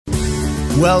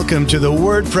Welcome to the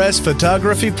WordPress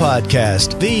Photography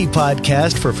Podcast, the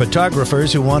podcast for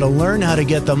photographers who want to learn how to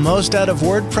get the most out of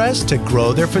WordPress to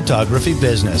grow their photography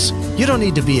business. You don't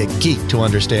need to be a geek to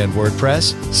understand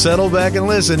WordPress. Settle back and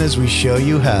listen as we show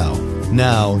you how.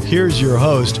 Now, here's your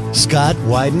host, Scott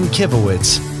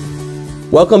Wyden-Kivowitz.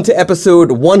 Welcome to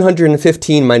episode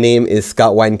 115. My name is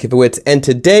Scott Wyden-Kivowitz, and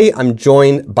today I'm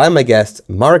joined by my guest,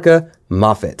 Marika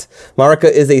Moffitt.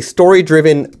 Marika is a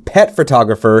story-driven pet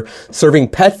photographer serving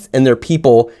pets and their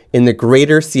people in the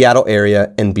greater Seattle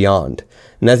area and beyond.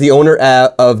 And as the owner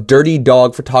of Dirty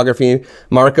Dog Photography,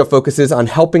 Marika focuses on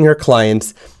helping her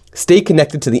clients stay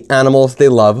connected to the animals they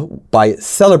love by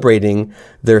celebrating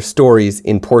their stories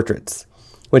in portraits.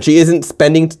 When she isn't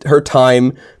spending her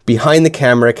time behind the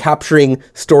camera capturing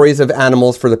stories of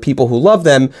animals for the people who love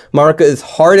them, Marika is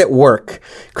hard at work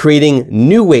creating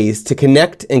new ways to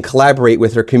connect and collaborate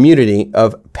with her community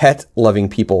of pet-loving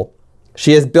people.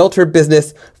 She has built her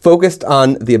business focused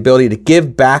on the ability to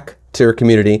give back to her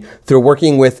community through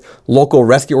working with local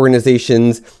rescue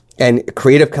organizations and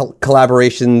creative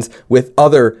collaborations with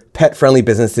other pet-friendly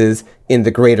businesses in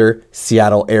the greater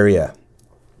Seattle area.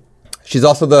 She's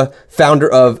also the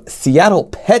founder of Seattle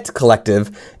Pet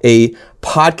Collective, a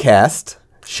podcast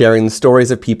sharing the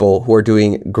stories of people who are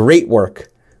doing great work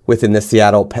within the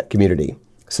Seattle pet community.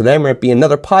 So there might be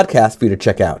another podcast for you to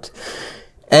check out.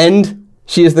 And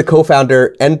she is the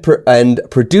co-founder and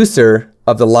producer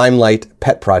of the Limelight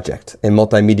Pet Project, a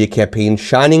multimedia campaign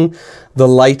shining the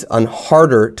light on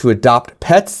harder to adopt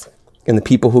pets and the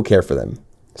people who care for them.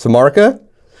 So Marika,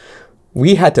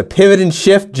 we had to pivot and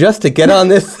shift just to get on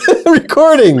this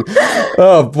recording.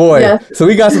 Oh boy. Yeah. So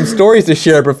we got some stories to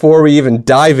share before we even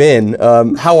dive in.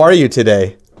 How are you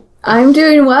today? I'm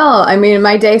doing well. I mean,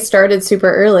 my day started super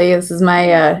early. This is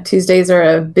my Tuesdays are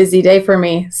a busy day for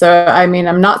me. So, I mean,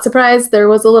 I'm not surprised there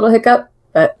was a little hiccup,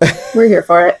 but we're here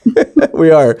for it. We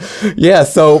are. Yeah.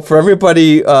 So for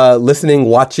everybody listening,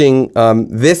 watching,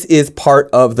 this is part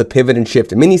of the Pivot and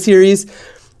Shift mini-series.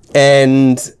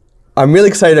 And I'm really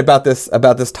excited about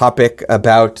this topic,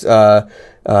 about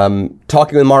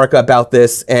talking with Marika about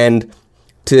this and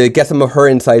to get some of her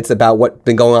insights about what's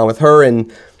been going on with her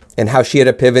and how she had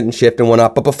to pivot and shift and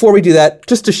whatnot. But before we do that,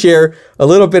 just to share a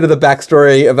little bit of the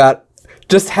backstory about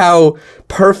just how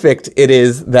perfect it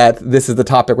is that this is the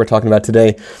topic we're talking about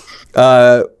today.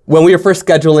 When we were first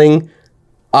scheduling,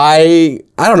 I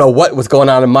don't know what was going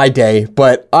on in my day,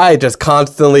 but I just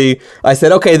constantly, I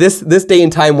said, okay, this day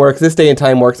and time works,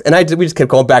 and we just kept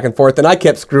going back and forth, and I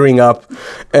kept screwing up,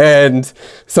 and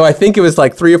so I think it was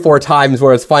like 3 or 4 times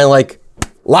where it's finally like,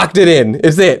 locked it in,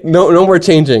 it's it, no more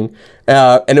changing,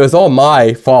 and it was all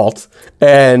my fault,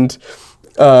 and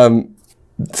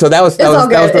so that was all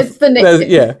good. It's the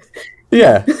nickname.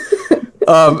 Yeah.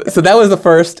 So that was the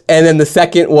first. And then the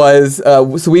second was,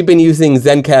 so we've been using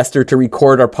Zencastr to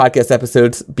record our podcast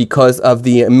episodes because of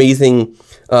the amazing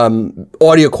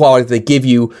audio quality they give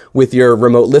you with your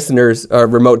remote listeners, or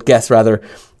remote guests rather.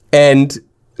 And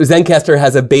Zencastr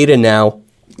has a beta now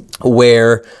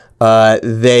where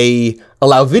they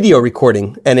allow video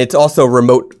recording, and it's also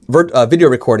remote video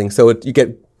recording. So you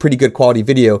get pretty good quality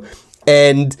video.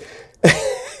 And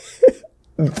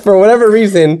for whatever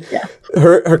reason,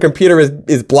 her computer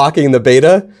is blocking the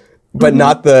beta, but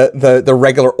not the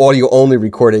regular audio only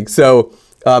recording. So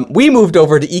we moved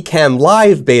over to Ecamm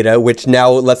Live beta, which now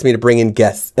lets me to bring in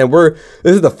guests. And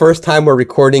this is the first time we're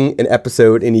recording an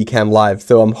episode in Ecamm Live.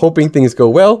 So I'm hoping things go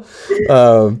well.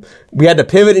 We had to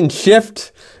pivot and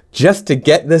shift just to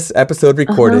get this episode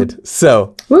recorded.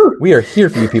 So we are here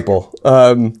for you people.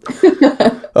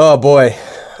 Oh boy.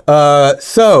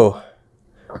 So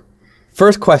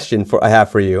first question I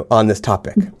have for you on this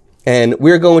topic, and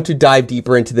we're going to dive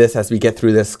deeper into this as we get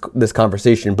through this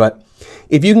conversation. But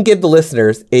if you can give the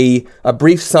listeners a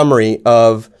brief summary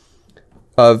of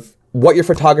what your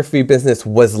photography business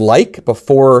was like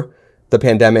before the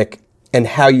pandemic and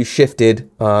how you shifted,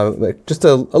 just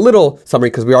a little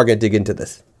summary, because we are going to dig into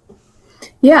this.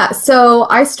 Yeah, so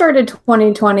I started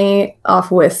 2020 off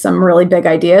with some really big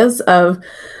ideas of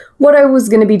what I was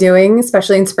going to be doing,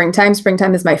 especially in springtime.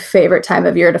 Springtime is my favorite time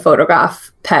of year to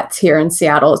photograph pets here in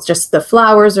Seattle. It's just the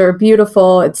flowers are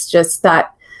beautiful. It's just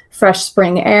that fresh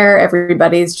spring air.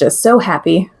 Everybody's just so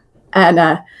happy.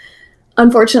 And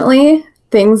unfortunately,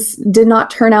 things did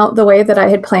not turn out the way that I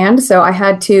had planned. So I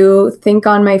had to think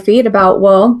on my feet about,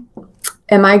 well,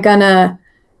 am I going to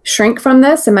shrink from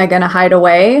this? Am I going to hide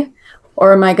away?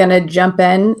 Or am I going to jump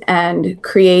in and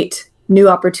create new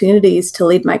opportunities to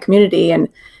lead my community and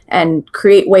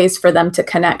create ways for them to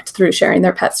connect through sharing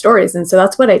their pet stories? And so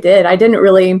that's what I did. I didn't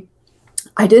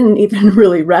even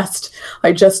really rest.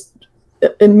 I just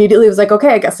immediately was like, okay,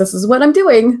 I guess this is what I'm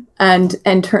doing. And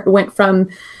went from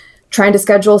trying to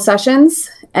schedule sessions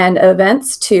and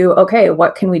events to, okay,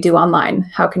 what can we do online?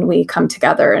 How can we come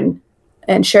together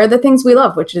and share the things we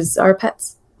love, which is our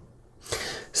pets?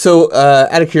 So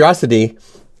out of curiosity,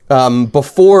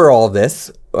 before all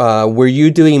this, were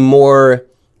you doing more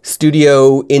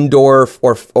studio indoor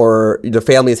or the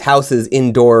family's houses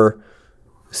indoor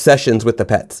sessions with the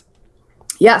pets?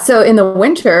 Yeah. So in the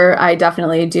winter, I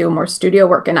definitely do more studio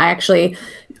work, and I actually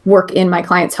work in my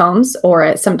clients' homes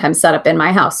or sometimes set up in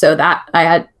my house. So that I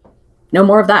had no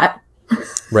more of that.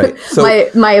 Right. So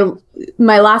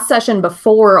my last session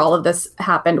before all of this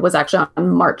happened was actually on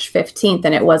March 15th,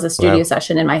 and it was a studio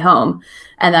session in my home.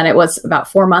 And then it was about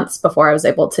 4 months before I was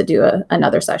able to do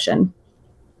another session.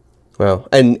 Wow.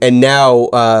 And now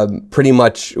pretty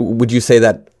much, would you say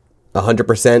that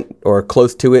 100% or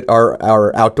close to it are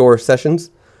our outdoor sessions?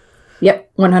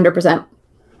 Yep, 100%.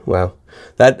 Wow.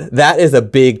 That is a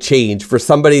big change for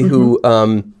somebody who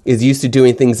is used to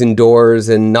doing things indoors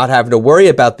and not having to worry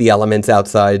about the elements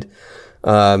outside.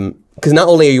 Because not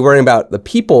only are you worrying about the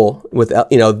people with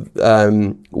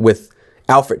with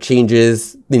outfit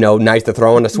changes, nice to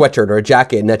throw on a sweatshirt or a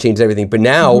jacket and that changes everything. But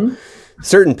now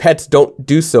certain pets don't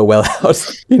do so well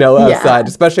outside,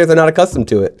 especially if they're not accustomed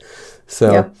to it.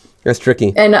 So that's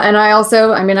tricky. And I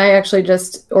also, I actually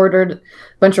just ordered a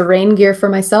bunch of rain gear for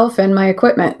myself and my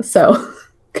equipment. So,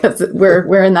 because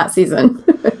we're in that season.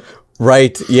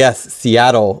 Right. Yes.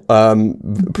 Seattle.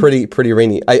 Pretty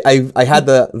rainy. I had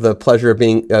the pleasure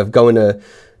of going to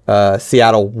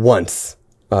Seattle once.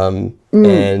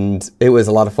 And it was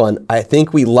a lot of fun. I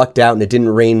think we lucked out and it didn't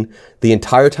rain the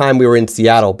entire time we were in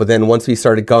Seattle. But then once we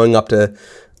started going up to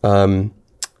the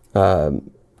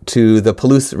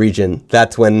Palouse region,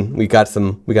 that's when we got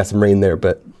some rain there.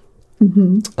 But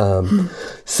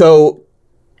so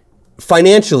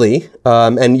financially,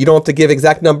 and you don't have to give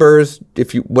exact numbers,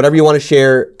 whatever you want to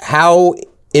share, how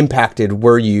impacted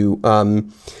were you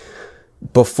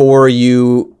before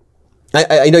you?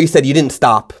 I know you said you didn't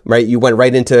stop, right? You went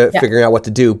right into figuring out what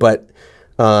to do, but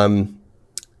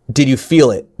did you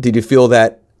feel it? Did you feel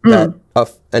that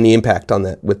any impact on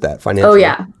that with that financially? Oh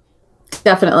yeah,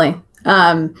 definitely.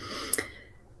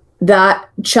 That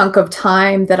chunk of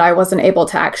time that I wasn't able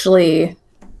to actually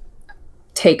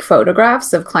take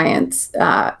photographs of clients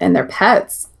and their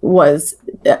pets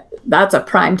that's a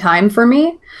prime time for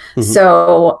me.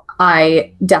 So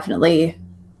I definitely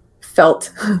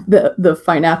felt the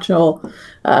financial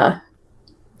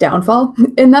downfall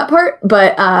in that part,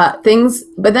 but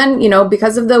then,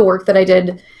 because of the work that I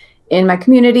did in my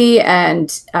community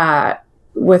and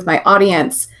with my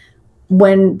audience,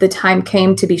 when the time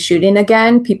came to be shooting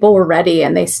again, people were ready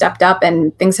and they stepped up,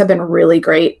 and things have been really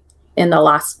great in the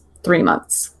last 3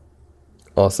 months.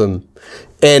 Awesome.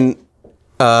 And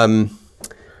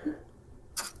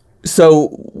so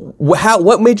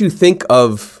what made you think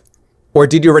of, or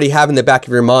did you already have in the back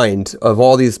of your mind, of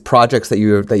all these projects that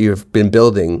you've been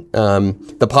building,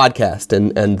 the podcast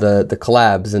and the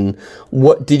collabs, and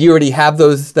what did you already have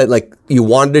those that like you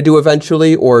wanted to do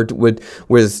eventually, or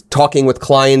was talking with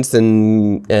clients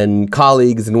and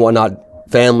colleagues and whatnot,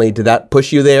 family, did that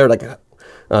push you there? Like,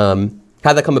 how'd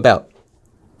that come about?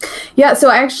 Yeah, so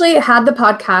I actually had the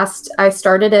podcast. I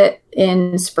started it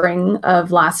in spring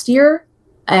of last year,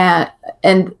 and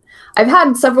I've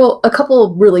had a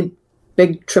couple really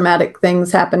big traumatic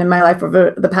things happen in my life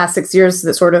over the past 6 years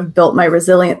that sort of built my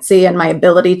resiliency and my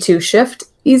ability to shift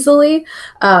easily.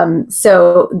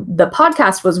 So the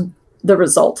podcast was the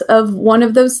result of one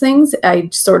of those things. I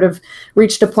sort of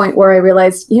reached a point where I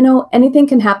realized, anything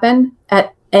can happen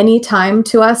at any time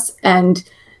to us, and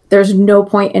there's no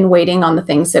point in waiting on the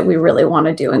things that we really want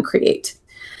to do and create.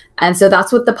 And so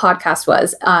that's what the podcast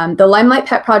was. The Limelight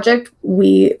Pet Project,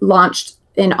 we launched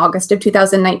in August of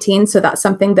 2019. So that's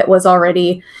something that was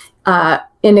already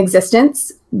in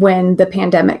existence when the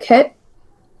pandemic hit.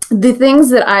 The things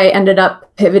that I ended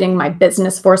up pivoting my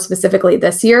business for specifically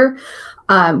this year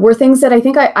were things that I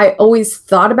think I always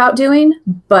thought about doing,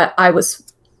 but I was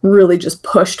really just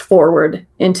pushed forward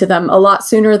into them a lot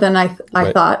sooner than I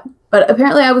thought. But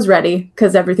apparently I was ready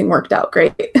because everything worked out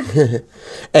great.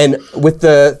 And with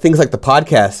the things like the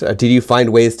podcast, did you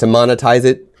find ways to monetize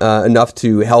it enough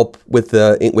to help with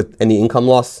any income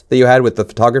loss that you had with the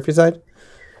photography side?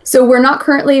 So we're not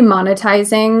currently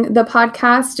monetizing the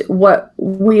podcast. What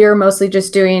we're mostly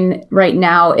just doing right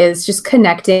now is just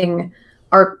connecting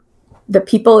the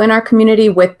people in our community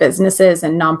with businesses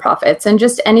and nonprofits, and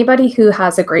just anybody who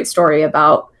has a great story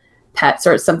about pets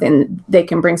or something they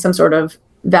can bring some sort of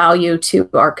value to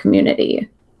our community.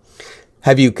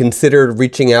 have you considered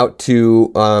reaching out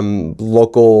to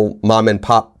local mom and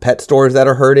pop pet stores that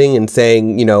are hurting and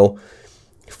saying,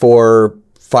 for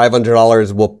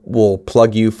 $500, we'll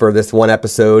plug you for this one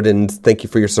episode and thank you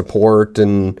for your support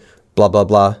and blah, blah,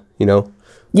 blah,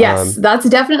 Yes, that's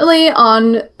definitely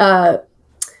on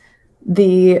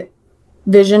the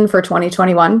vision for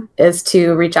 2021 is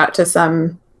to reach out to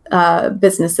some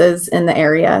businesses in the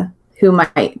area who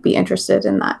might be interested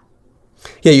in that.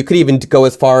 Yeah, you could even go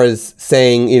as far as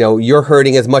saying, you're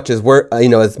hurting as much as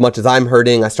as much as I'm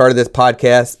hurting. I started this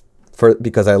podcast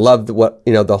because I loved what,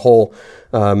 the whole,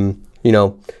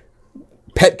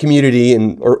 pet community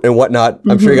and whatnot.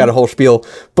 I'm sure you got a whole spiel,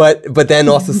 but then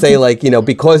also say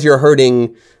because you're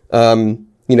hurting,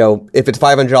 if it's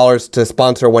 $500 to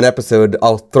sponsor one episode,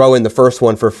 I'll throw in the first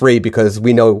one for free because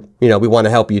we know, we want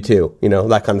to help you too,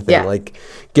 that kind of thing. Yeah.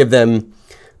 Give them,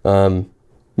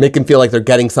 make them feel like they're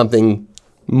getting something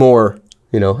more,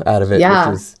 out of it,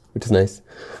 which is nice.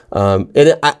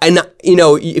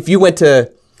 If you went to,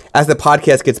 as the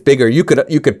podcast gets bigger, you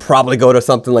could probably go to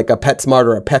something like a PetSmart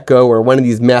or a Petco or one of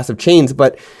these massive chains,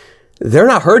 but they're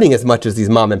not hurting as much as these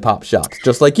mom and pop shops,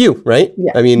 just like you, right?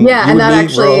 Yeah. I mean, and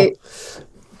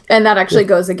that actually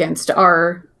goes against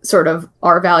our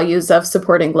values of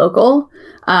supporting local,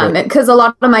 because a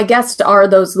lot of my guests are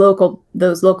those local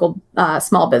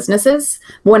small businesses.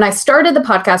 When I started the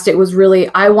podcast, it was really,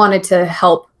 I wanted to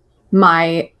help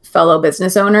my fellow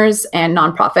business owners and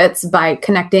nonprofits by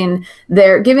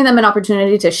giving them an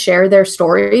opportunity to share their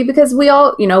story, because we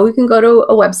all, we can go to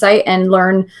a website and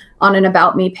learn on an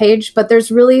About Me page, but there's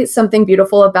really something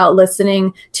beautiful about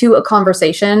listening to a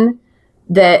conversation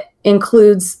that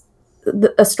includes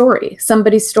a story,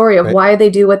 somebody's story of why they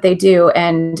do what they do,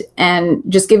 and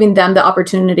just giving them the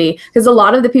opportunity, because a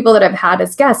lot of the people that I've had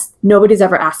as guests, nobody's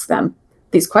ever asked them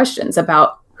these questions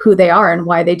about who they are and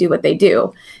why they do what they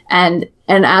do. And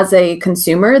as a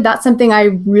consumer, that's something I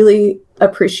really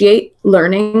appreciate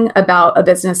learning about a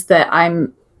business that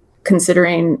I'm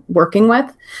considering working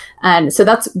with. And so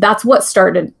that's what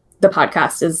started the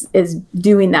podcast is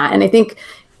doing that. And I think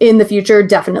in the future,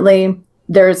 definitely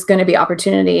there's going to be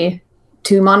opportunity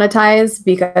to monetize,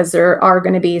 because there are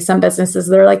going to be some businesses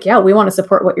that are like, yeah, we want to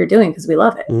support what you're doing because we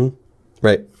love it. Mm-hmm.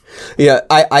 Right. Yeah.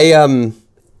 I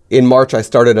in March, I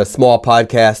started a small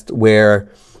podcast where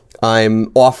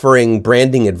I'm offering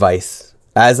branding advice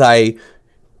as I,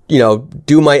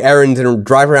 do my errands and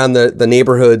drive around the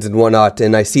neighborhoods and whatnot.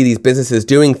 And I see these businesses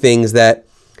doing things that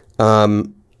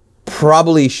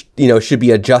probably, should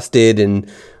be adjusted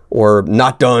or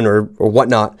not done or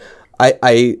whatnot.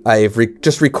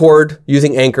 Just record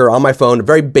using Anchor on my phone, a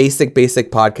very basic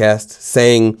podcast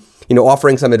saying,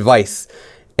 offering some advice,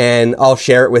 and I'll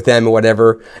share it with them or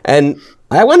whatever. And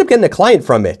I wound up getting a client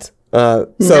from it.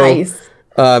 Nice.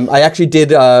 I actually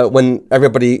did, when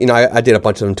everybody, I did a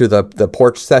bunch of them too, the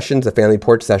porch sessions, the family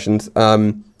porch sessions.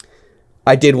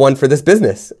 I did one for this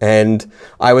business, and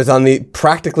I was on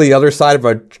practically the other side of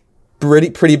a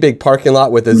pretty big parking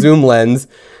lot with a zoom lens,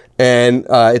 and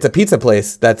it's a pizza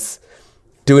place that's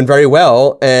doing very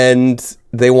well, and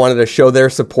they wanted to show their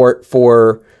support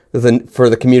for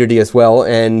the community as well.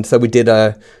 And so we did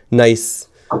a nice,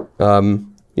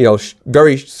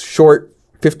 very short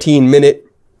 15-minute.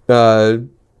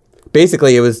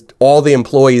 Basically, it was all the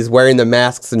employees wearing the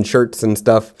masks and shirts and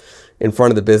stuff in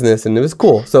front of the business, and it was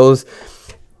cool. So it was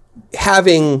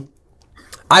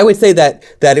I would say that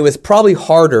it was probably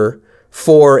harder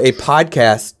for a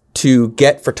podcast to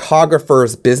get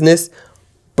photographers business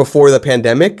before the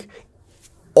pandemic.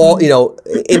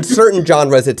 In certain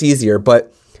genres it's easier,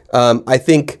 but I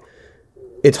think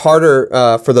it's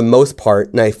harder for the most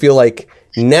part. And I feel like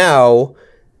now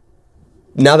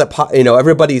that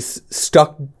everybody's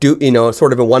stuck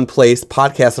sort of in one place,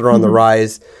 podcasts are on the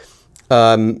rise.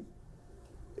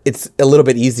 It's a little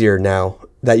bit easier now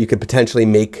that you could potentially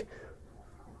make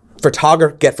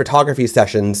get photography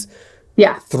sessions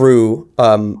through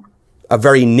a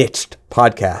very niched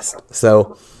podcast.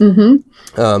 So,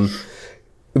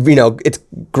 it's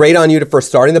great on you for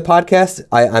starting the podcast.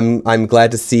 I'm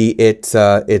glad to see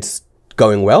it's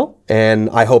going well, and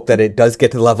I hope that it does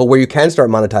get to the level where you can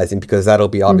start monetizing, because that'll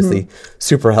be obviously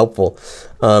super helpful.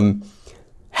 Are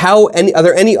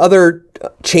there any other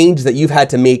change that you've had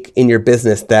to make in your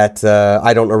business that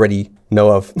I don't already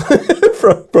know of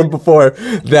from before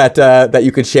that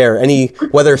you could share? Any,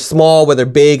 whether small, whether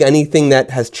big, anything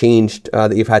that has changed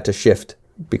that you've had to shift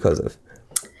because of?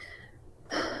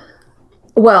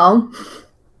 Well,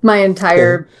 my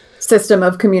entire system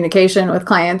of communication with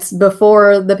clients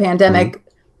before the pandemic,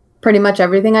 pretty much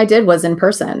everything I did was in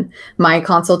person. My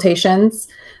consultations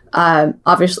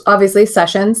Obviously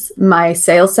sessions, my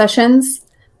sales sessions,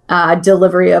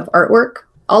 delivery of artwork,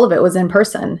 all of it was in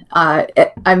person.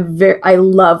 I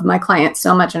love my clients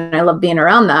so much and I love being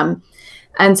around them.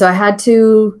 And so I had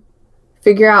to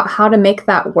figure out how to make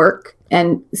that work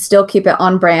and still keep it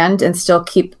on brand and still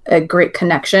keep a great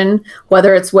connection,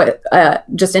 whether it's with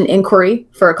just an inquiry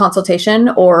for a consultation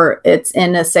or it's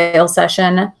in a sales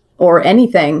session or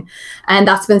anything. And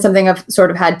that's been something I've sort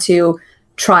of had to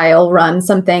trial run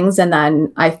some things. And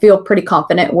then I feel pretty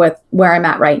confident with where I'm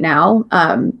at right now.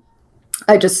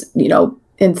 I just,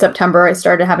 in September, I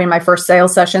started having my first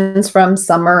sales sessions from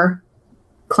summer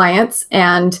clients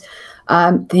and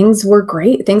things were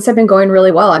great. Things have been going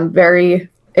really well. I'm very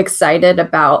excited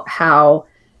about how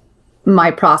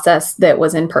my process that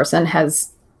was in person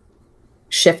has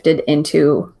shifted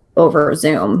into over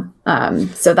Zoom.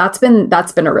 So that's been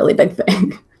a really big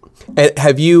thing. And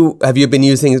have you been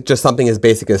using just something as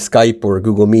basic as Skype or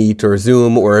Google Meet or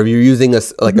Zoom, or are you using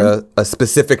a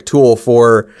specific tool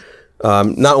for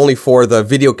not only for the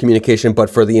video communication but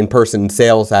for the in-person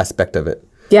sales aspect of it?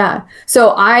 Yeah. So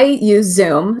I use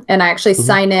Zoom and I actually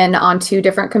sign in on 2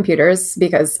 different computers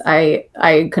because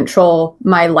I control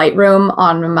my Lightroom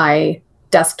on my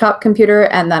desktop computer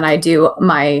and then I do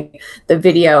the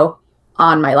video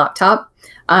on my laptop.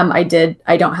 I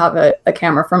don't have a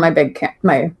camera for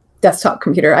my desktop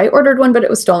computer. I ordered one, but it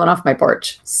was stolen off my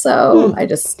porch. So I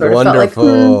just sort of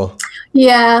felt like,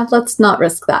 yeah, let's not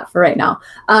risk that for right now.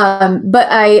 But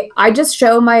I just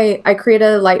show I create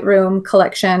a Lightroom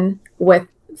collection with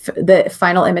the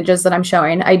final images that I'm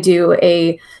showing. I do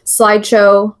a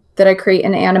slideshow that I create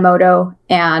in Animoto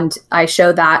and I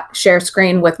show that share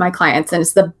screen with my clients. And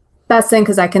it's the best thing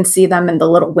because I can see them in the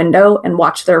little window and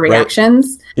watch their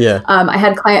reactions. Right. Yeah. I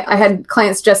had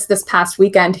clients just this past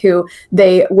weekend who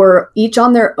they were each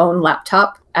on their own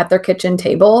laptop at their kitchen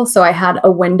table. So I had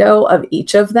a window of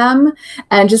each of them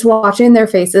and just watching their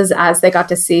faces as they got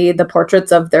to see the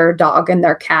portraits of their dog and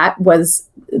their cat was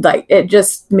like, it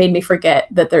just made me forget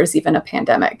that there's even a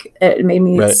pandemic. It made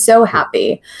me so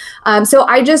happy. So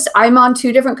I'm on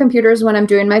 2 different computers when I'm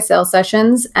doing my sales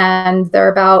sessions and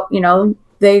they're about,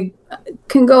 they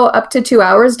can go up to 2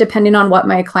 hours depending on what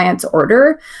my clients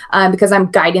order because I'm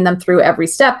guiding them through every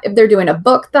step. If they're doing a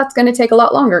book, that's going to take a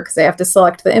lot longer because they have to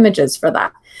select the images for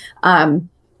that.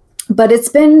 But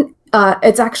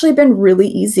it's actually been really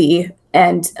easy.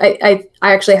 And I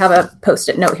actually have a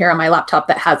Post-it note here on my laptop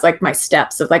that has like my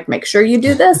steps of like, make sure you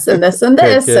do this and this and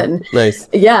this. And nice.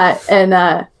 Yeah. And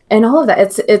all of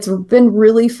that. It's been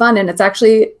really fun. And it's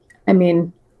actually,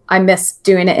 I miss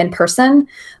doing it in person,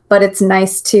 but it's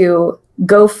nice to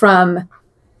go from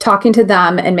talking to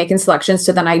them and making selections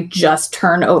to then I just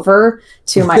turn over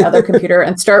to my other computer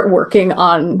and start working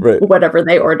on whatever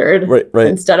they ordered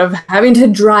instead of having to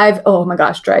drive. Oh my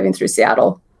gosh, driving through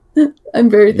Seattle. I'm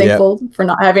very thankful for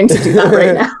not having to do that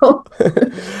right now.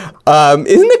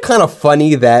 Isn't it kind of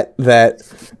funny that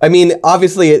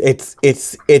obviously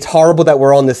it's horrible that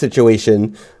we're all in this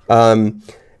situation.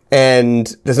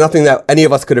 And there's nothing that any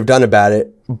of us could have done about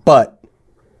it, but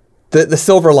the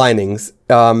silver linings,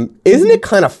 isn't it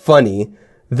kind of funny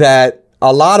that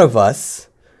a lot of us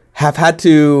have had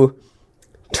to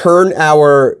turn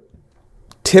our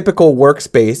typical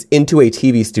workspace into a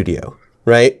TV studio,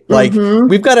 right? Like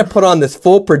we've got to put on this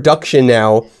full production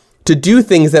now to do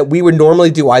things that we would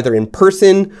normally do either in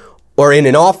person or in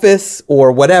an office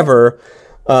or whatever.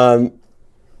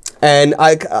 And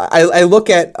I look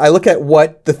at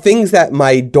what the things that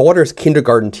my daughter's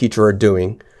kindergarten teacher are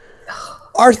doing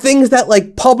are things that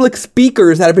like public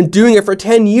speakers that have been doing it for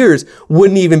 10 years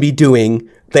wouldn't even be doing.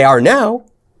 They are now,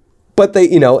 but they,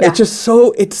 it's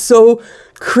so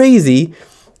crazy.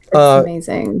 It's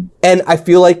amazing. And I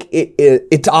feel like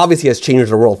it obviously has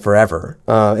changed the world forever.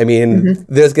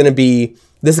 This is going to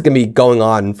be going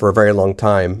on for a very long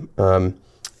time.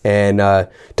 And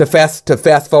to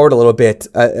fast forward a little bit,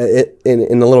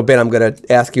 in a little bit, I'm going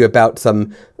to ask you about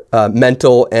some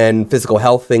mental and physical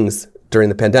health things during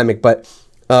the pandemic. But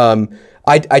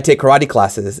I take karate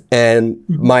classes, and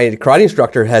my karate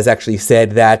instructor has actually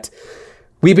said that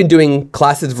we've been doing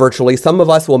classes virtually. Some of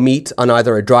us will meet on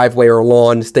either a driveway or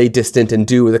lawn, stay distant, and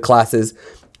do the classes.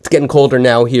 It's getting colder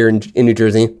now here in New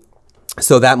Jersey,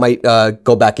 so that might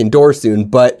go back indoors soon.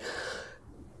 But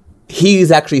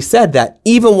he's actually said that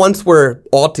even once we're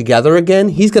all together again,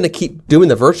 he's going to keep doing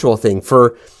the virtual thing.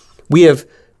 We have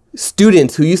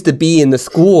students who used to be in the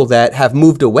school that have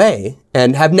moved away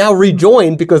and have now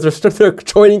rejoined because they're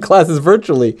joining classes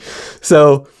virtually.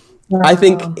 So wow. I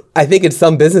think in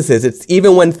some businesses, it's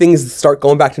even when things start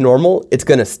going back to normal, it's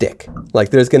going to stick. Like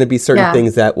there's going to be certain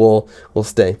things that will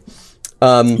stay.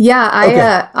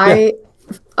 I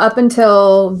up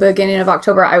until the beginning of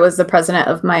October, I was the president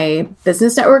of my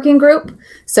business networking group.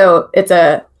 So it's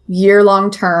a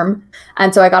year-long term.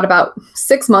 And so I got about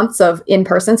 6 months of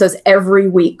in-person. So it's every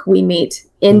week we meet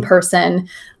in person.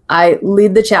 I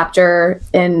lead the chapter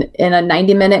in a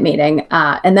 90-minute meeting.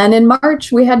 And then in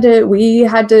March, we had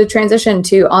to transition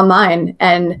to online.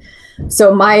 And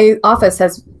so my office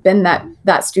has been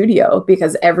that studio,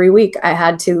 because every week I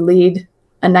had to lead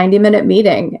a 90-minute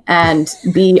meeting and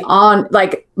be on,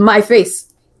 like, my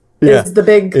face is the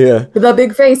big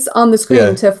face on the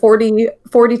screen to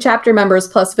 40 chapter members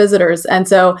plus visitors. And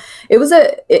so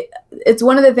it's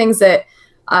one of the things that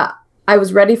I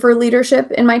was ready for leadership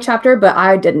in my chapter, but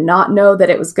I did not know that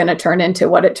it was going to turn into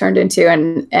what it turned into.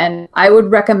 And I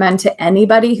would recommend to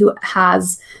anybody who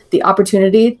has the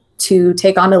opportunity to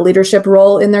take on a leadership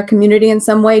role in their community in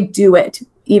some way, do it,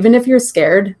 even if you're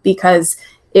scared, because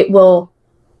it will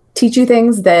teach you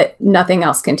things that nothing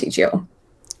else can teach you.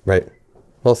 Right.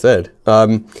 Well said.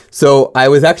 So I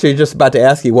was actually just about to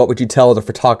ask you, what would you tell the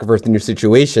photographers in your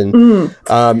situation?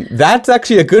 That's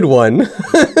actually a good one.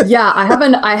 Yeah, I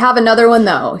have another one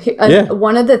though.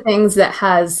 One of the things that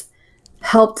has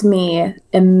helped me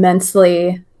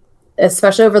immensely,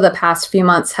 especially over the past few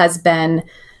months, has been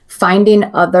finding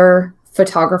other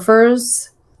photographers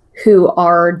who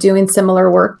are doing similar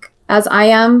work as I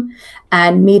am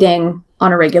and meeting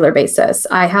on a regular basis.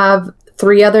 I have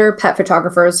 3 other pet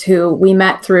photographers who we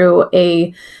met through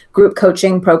a group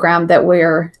coaching program that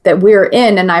we're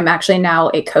in, and I'm actually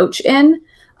now a coach in.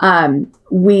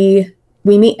 We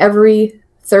meet every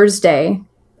Thursday,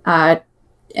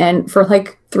 and for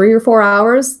like 3 or 4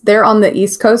 hours. They're on the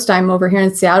East Coast. I'm over here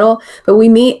in Seattle, but we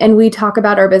meet and we talk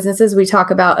about our businesses. We talk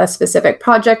about a specific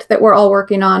project that we're all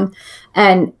working on.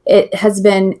 And it has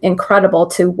been incredible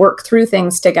to work through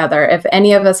things together. If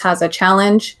any of us has a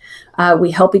challenge,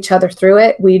 we help each other through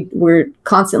it. We're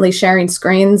constantly sharing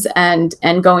screens and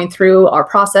going through our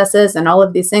processes and all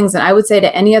of these things. And I would say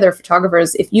to any other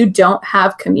photographers, if you don't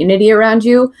have community around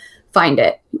you, find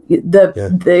it.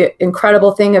 The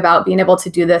incredible thing about being able to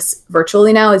do this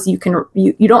virtually now is you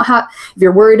don't have, if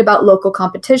you're worried about local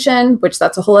competition, which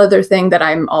that's a whole other thing that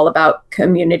I'm all about,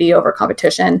 community over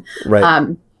competition.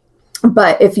 Right.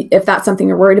 But if that's something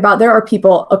you're worried about, there are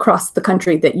people across the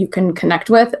country that you can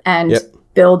connect with and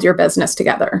build your business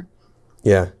together.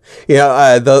 Yeah.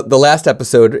 The last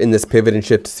episode in this Pivot and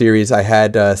Shift series, I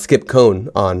had Skip Cohn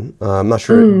on. I'm not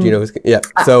sure. Do you know?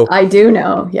 So I do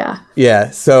know. Yeah.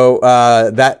 Yeah. So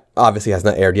that obviously has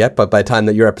not aired yet, but by the time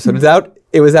that your episode is out,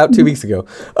 it was out 2 weeks ago.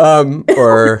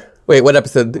 Or wait, what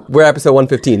episode? We're episode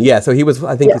 115. Yeah. So he was.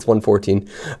 I think it's 114.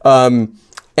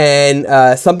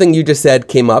 And something you just said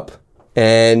came up.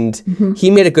 And he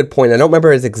made a good point. I don't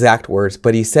remember his exact words,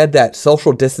 but he said that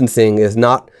social distancing is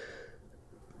not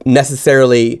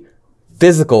necessarily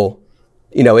physical.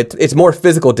 It's more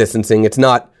physical distancing. It's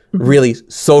not really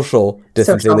social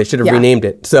distancing. They should have renamed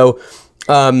it. So,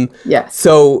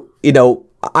 So,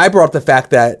 I brought up the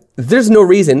fact that there's no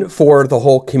reason for the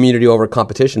whole community over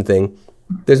competition thing.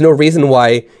 There's no reason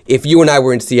why, if you and I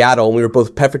were in Seattle and we were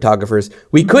both pet photographers,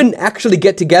 we couldn't actually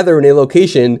get together in a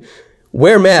location,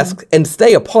 wear masks, and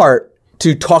stay apart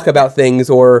to talk about things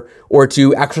or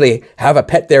to actually have a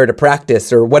pet there to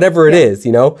practice or whatever it is,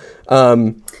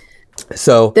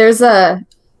 So there's can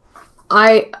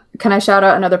I shout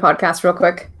out another podcast real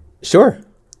quick? Sure.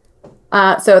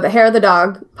 So the Hair of the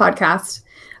Dog podcast,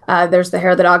 there's the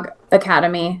Hair of the Dog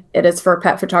Academy. It is for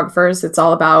pet photographers. It's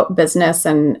all about business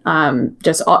and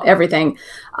everything.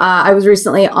 I was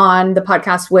recently on the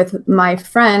podcast with my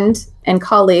friend and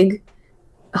colleague,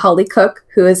 Holly Cook,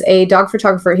 who is a dog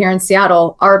photographer here in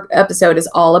Seattle. Our episode is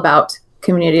all about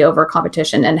community over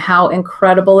competition and how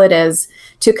incredible it is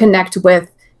to connect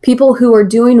with people who are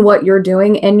doing what you're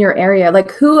doing in your area.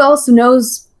 Like, who else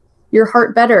knows your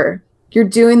heart better? You're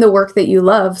doing the work that you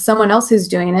love, someone else who's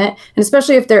doing it. And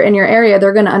especially if they're in your area,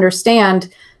 they're going to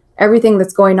understand everything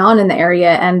that's going on in the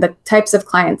area and the types of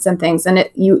clients and things. And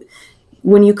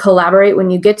when you collaborate,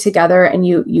 when you get together and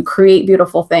you create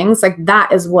beautiful things, like,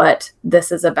 that is what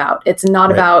this is about. It's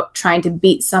not about trying to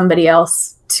beat somebody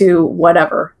else to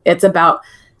whatever. It's about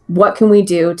what can we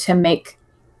do to make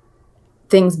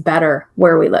things better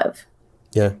where we live.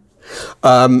 Yeah.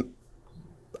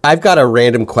 I've got a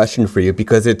random question for you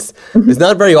because it's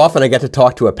not very often I get to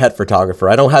talk to a pet photographer.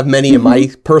 I don't have many in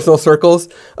my personal circles.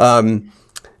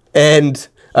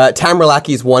 Tamara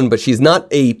Lackey's one, but she's not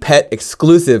a pet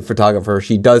exclusive photographer.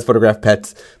 She does photograph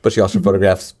pets, but she also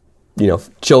photographs,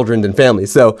 children and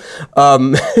families. So,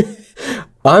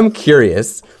 I'm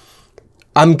curious.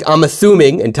 I'm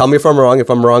assuming, and tell me if I'm wrong. If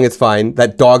I'm wrong, it's fine,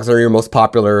 that dogs are your most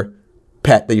popular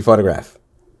pet that you photograph.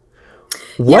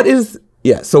 So what is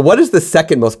the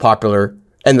second most popular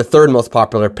and the third most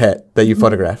popular pet that you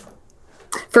photograph?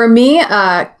 For me,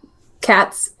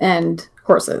 cats and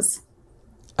horses.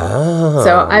 Oh,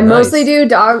 so I mostly do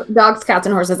dogs, cats,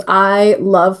 and horses. I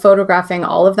love photographing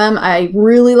all of them. I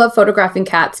really love photographing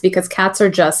cats because cats are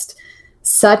just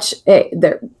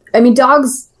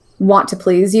dogs want to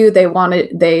please you. They want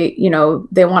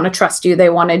to trust you. They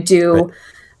want to do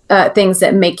things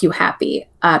that make you happy.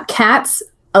 Cats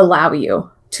allow you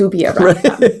to be around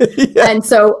them. Yeah. And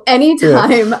so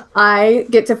anytime I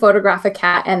get to photograph a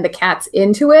cat and the cat's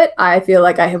into it, I feel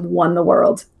like I have won the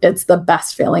world. It's the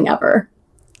best feeling ever.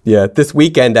 Yeah, this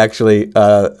weekend, actually,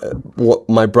 what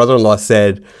my brother-in-law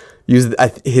said,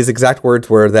 his exact words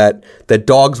were that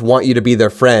dogs want you to be their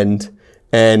friend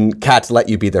and cats let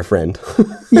you be their friend.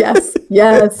 Yes,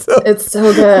 it's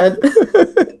so good.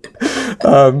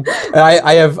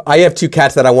 I have two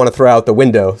cats that I want to throw out the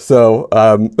window, so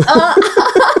no,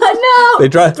 they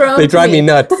drive me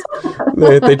nuts.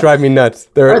 They drive me nuts.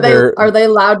 Are they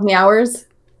loud meowers?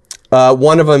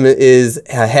 One of them is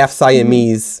half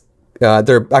Siamese.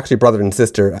 They're actually brother and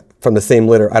sister from the same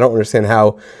litter. I don't understand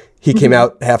how he came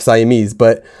out half Siamese,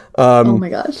 but oh my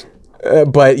gosh.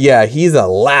 But yeah, he's a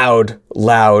loud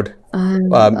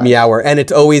meower, and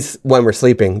it's always when we're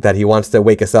sleeping that he wants to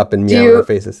wake us up and meow in our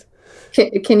faces.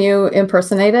 Can you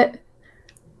impersonate it?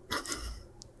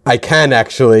 I can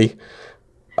actually.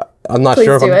 I'm not Please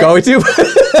sure if I'm going to.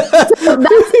 That's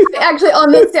actually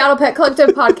on the Seattle Pet Collective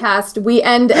podcast. We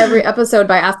end every episode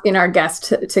by asking our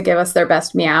guest to give us their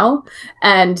best meow,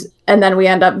 and then we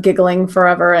end up giggling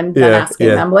forever and then asking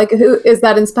them like, "Who is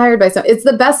that inspired by?" So it's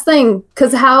the best thing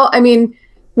because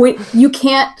you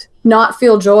can't not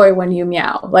feel joy when you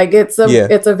meow. Like it's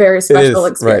a very special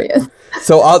experience. Right.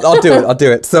 So I'll do it. I'll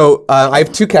do it. So I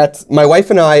have two cats. My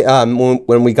wife and I,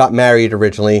 when we got married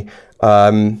originally.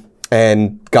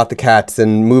 And got the cats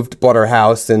and bought our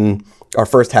house and our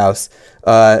first house.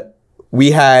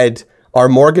 We had our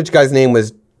mortgage guy's name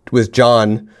was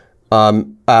John.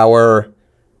 Our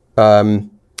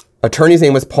attorney's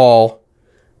name was Paul,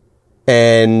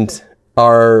 and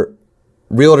our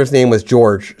realtor's name was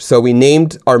George. So we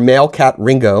named our male cat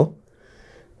Ringo,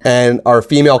 and our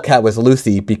female cat was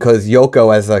Lucy because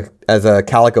Yoko as a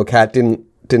calico cat didn't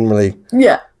really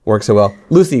work so well.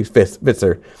 Lucy fits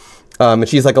her. And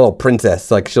she's like a little princess.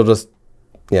 Like she'll just,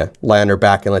 lie on her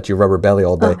back and let you rub her belly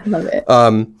all day. Oh, I love it.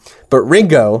 But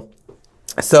Ringo,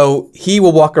 so he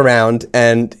will walk around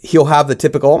and he'll have the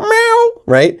typical meow,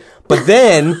 right? But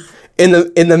then in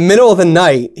the middle of the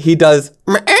night, he does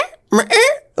like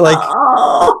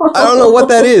I don't know what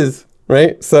that is,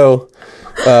 right? So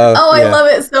I love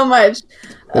it so much.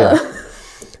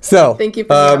 So thank you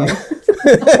for meowing.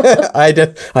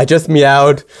 I just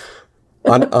meowed.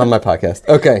 On my podcast.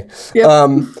 Okay.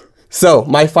 Yep. So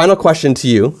my final question to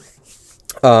you.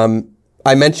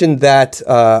 I mentioned that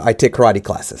I take karate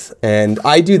classes. And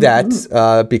I do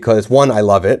that because, one, I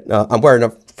love it. I'm wearing a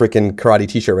freaking karate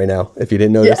t-shirt right now, if you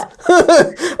didn't notice.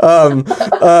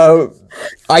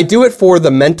 I do it for the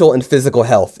mental and physical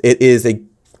health. It is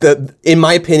in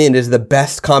my opinion, it is the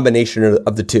best combination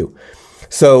of the two.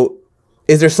 So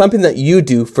is there something that you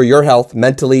do for your health,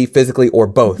 mentally, physically, or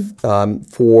both,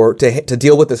 to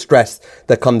deal with the stress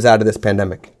that comes out of this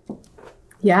pandemic?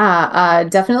 Yeah,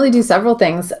 definitely do several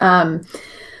things.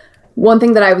 One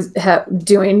thing that I was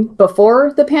doing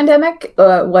before the pandemic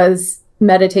was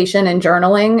meditation and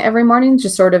journaling every morning,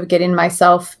 just sort of getting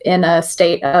myself in a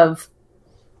state of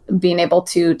being able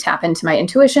to tap into my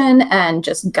intuition and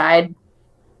just guide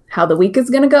how the week is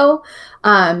going to go.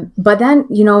 But then,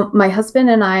 my husband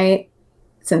and I,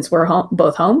 since we're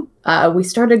both home, we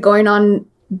started going on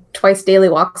twice daily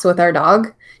walks with our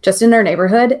dog just in our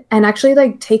neighborhood and actually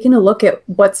like taking a look at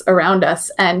what's around us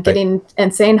and getting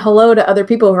and saying hello to other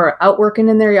people who are out working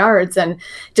in their yards and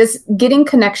just getting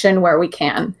connection where we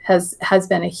can has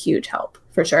been a huge help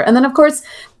for sure. And then of course,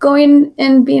 going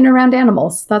and being around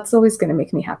animals, that's always going to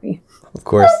make me happy. Of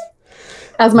course.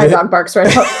 As my dog barks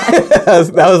right outside.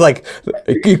 That was like,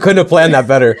 you couldn't have planned that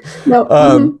better.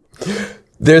 No.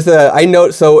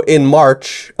 So in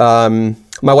March, my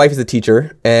wife is a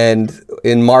teacher, and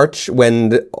in March,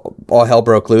 when all hell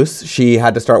broke loose, she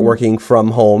had to start working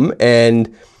from home,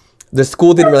 and the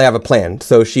school didn't really have a plan,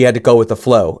 so she had to go with the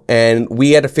flow. And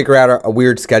we had to figure out a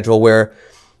weird schedule where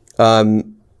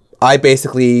I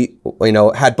basically,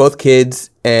 had both kids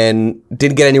and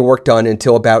didn't get any work done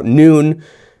until about noon.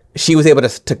 She was able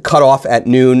to cut off at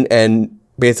noon and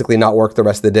basically not work the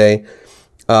rest of the day,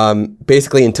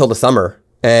 basically until the summer.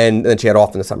 And then she had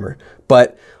off in the summer.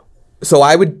 But so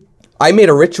I I made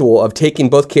a ritual of taking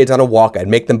both kids on a walk. I'd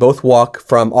make them both walk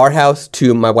from our house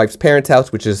to my wife's parents'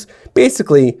 house, which is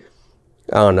basically,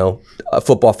 I don't know, a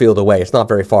football field away. It's not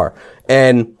very far.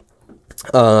 And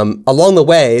along the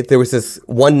way, there was this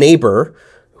one neighbor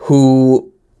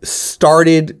who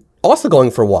started also going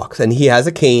for walks. And he has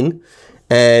a cane,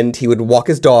 and he would walk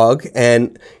his dog.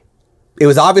 And it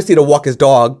was obviously to walk his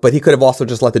dog, but he could have also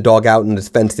just let the dog out in his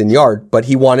fenced-in yard. But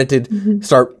he wanted to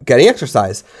start getting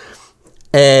exercise.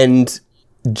 And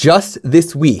just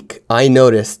this week, I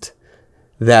noticed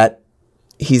that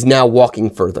he's now walking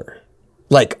further,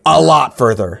 like a lot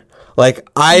further. Like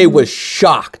I was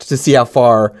shocked to see how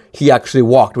far he actually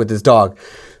walked with his dog.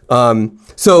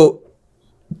 So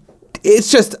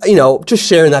it's just, just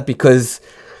sharing that because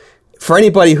for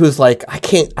anybody who's like, I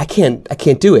can't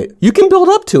do it. You can build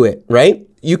up to it, right?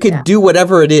 You can do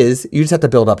whatever it is. You just have to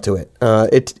build up to it.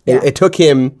 It took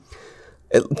him,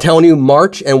 telling you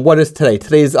March, and what is today?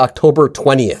 Today is October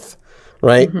 20th,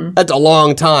 right? That's a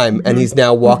long time, and he's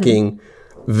now walking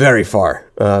very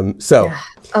far. Oh,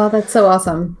 that's so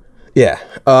awesome. Yeah.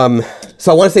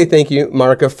 So I want to say thank you,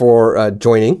 Marika, for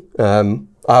joining. I'm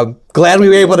glad we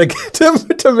were able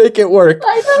to make it work.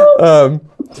 I know.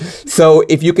 So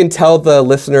if you can tell the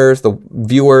listeners, the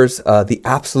viewers, the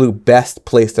absolute best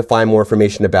place to find more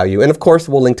information about you, and of course,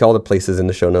 we'll link to all the places in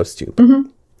the show notes too.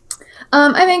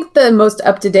 I think the most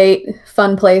up-to-date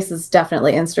fun place is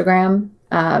definitely Instagram.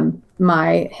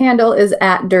 My handle is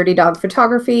at Dirty Dog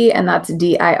Photography, and that's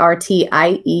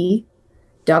DIRTIE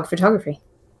Dog Photography.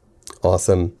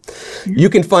 Awesome. You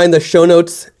can find the show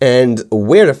notes and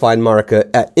where to find Marika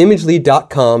at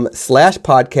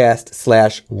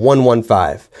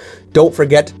imagely.com/podcast/115. Don't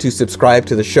forget to subscribe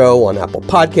to the show on Apple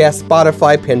Podcasts,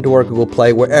 Spotify, Pandora, Google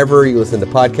Play, wherever you listen to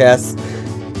podcasts.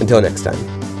 Until next time.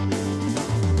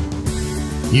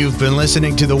 You've been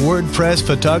listening to the WordPress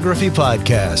Photography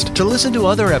Podcast. To listen to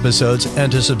other episodes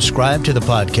and to subscribe to the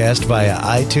podcast via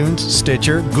iTunes,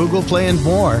 Stitcher, Google Play, and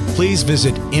more, please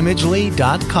visit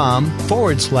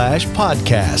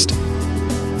imagely.com/podcast.